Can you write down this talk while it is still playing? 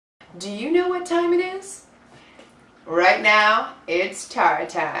Do you know what time it is? Right now, it's Tara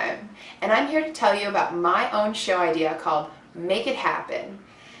time. And I'm here to tell you about my own show idea called Make It Happen.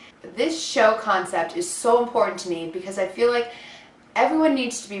 This show concept is so important to me because I feel like everyone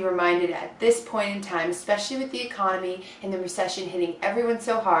needs to be reminded at this point in time, especially with the economy and the recession hitting everyone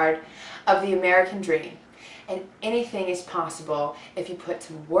so hard, of the American dream. And anything is possible if you put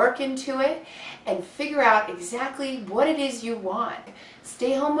some work into it and figure out exactly what it is you want.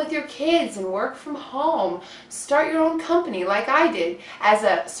 Stay home with your kids and work from home. Start your own company like I did. As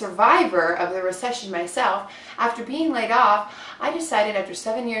a survivor of the recession myself, after being laid off, I decided after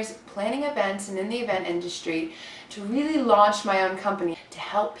 7 years planning events and in the event industry to really launch my own company to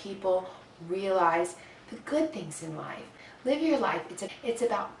help people realize the good things in life. Live your life. It's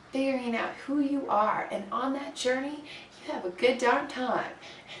about figuring out who you are, and on that journey, you have a good darn time.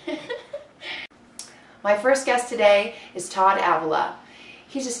 My first guest today is Todd Avila.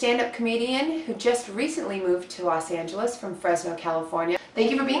 He's a stand-up comedian who just recently moved to Los Angeles from Fresno, California.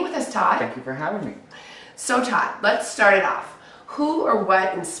 Thank you for being with us, Todd. Thank you for having me. So, Todd, let's start it off. Who or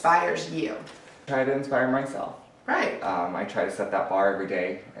what inspires you? Try to inspire myself. Right. I try to set that bar every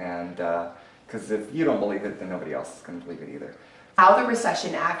day, and because if you don't believe it, then nobody else is going to believe it either. How the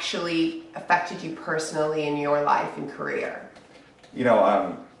recession actually affected you personally in your life and career? You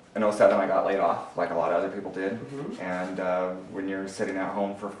know, in '07 I got laid off, like a lot of other people did, Mm-hmm. and when you're sitting at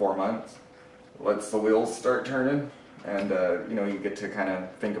home for 4 months, lets the wheels start turning, and you know, you get to kind of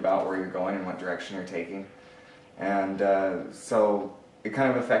think about where you're going and what direction you're taking, and so it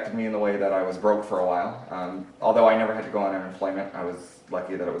kind of affected me in the way that I was broke for a while. Although I never had to go on unemployment, I was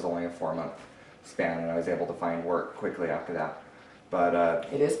lucky that it was only a 4-month span, and I was able to find work quickly after that. But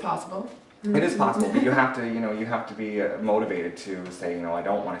It is possible. it is possible, but you have to, you know, you have to be motivated to say, you know, I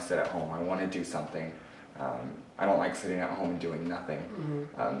don't want to sit at home. I want to do something. I don't like sitting at home and doing nothing.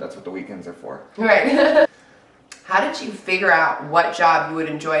 Mm-hmm. That's what the weekends are for. Right. How did you figure out what job you would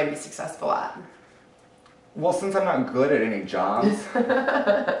enjoy and be successful at? Well, since I'm not good at any jobs,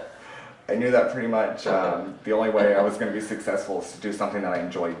 I knew that pretty much the only way I was going to be successful is to do something that I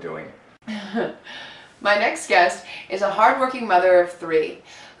enjoyed doing. My next guest is a hardworking mother of 3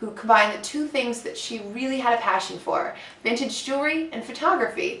 who combined the 2 things that she really had a passion for: vintage jewelry and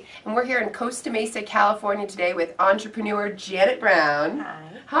photography. And we're here in Costa Mesa, California today with entrepreneur Janet Brown.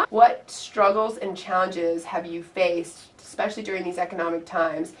 Hi. What struggles and challenges have you faced, especially during these economic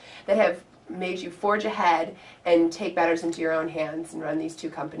times, that have made you forge ahead and take matters into your own hands and run these 2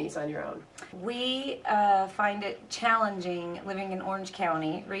 companies on your own? We find it challenging living in Orange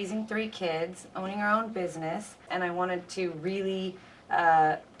County, raising 3 kids, owning our own business, and I wanted to really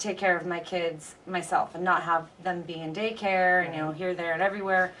take care of my kids myself and not have them be in daycare and, you know, here, there, and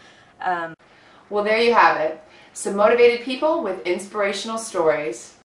everywhere. Well, there you have it. Some motivated people with inspirational stories.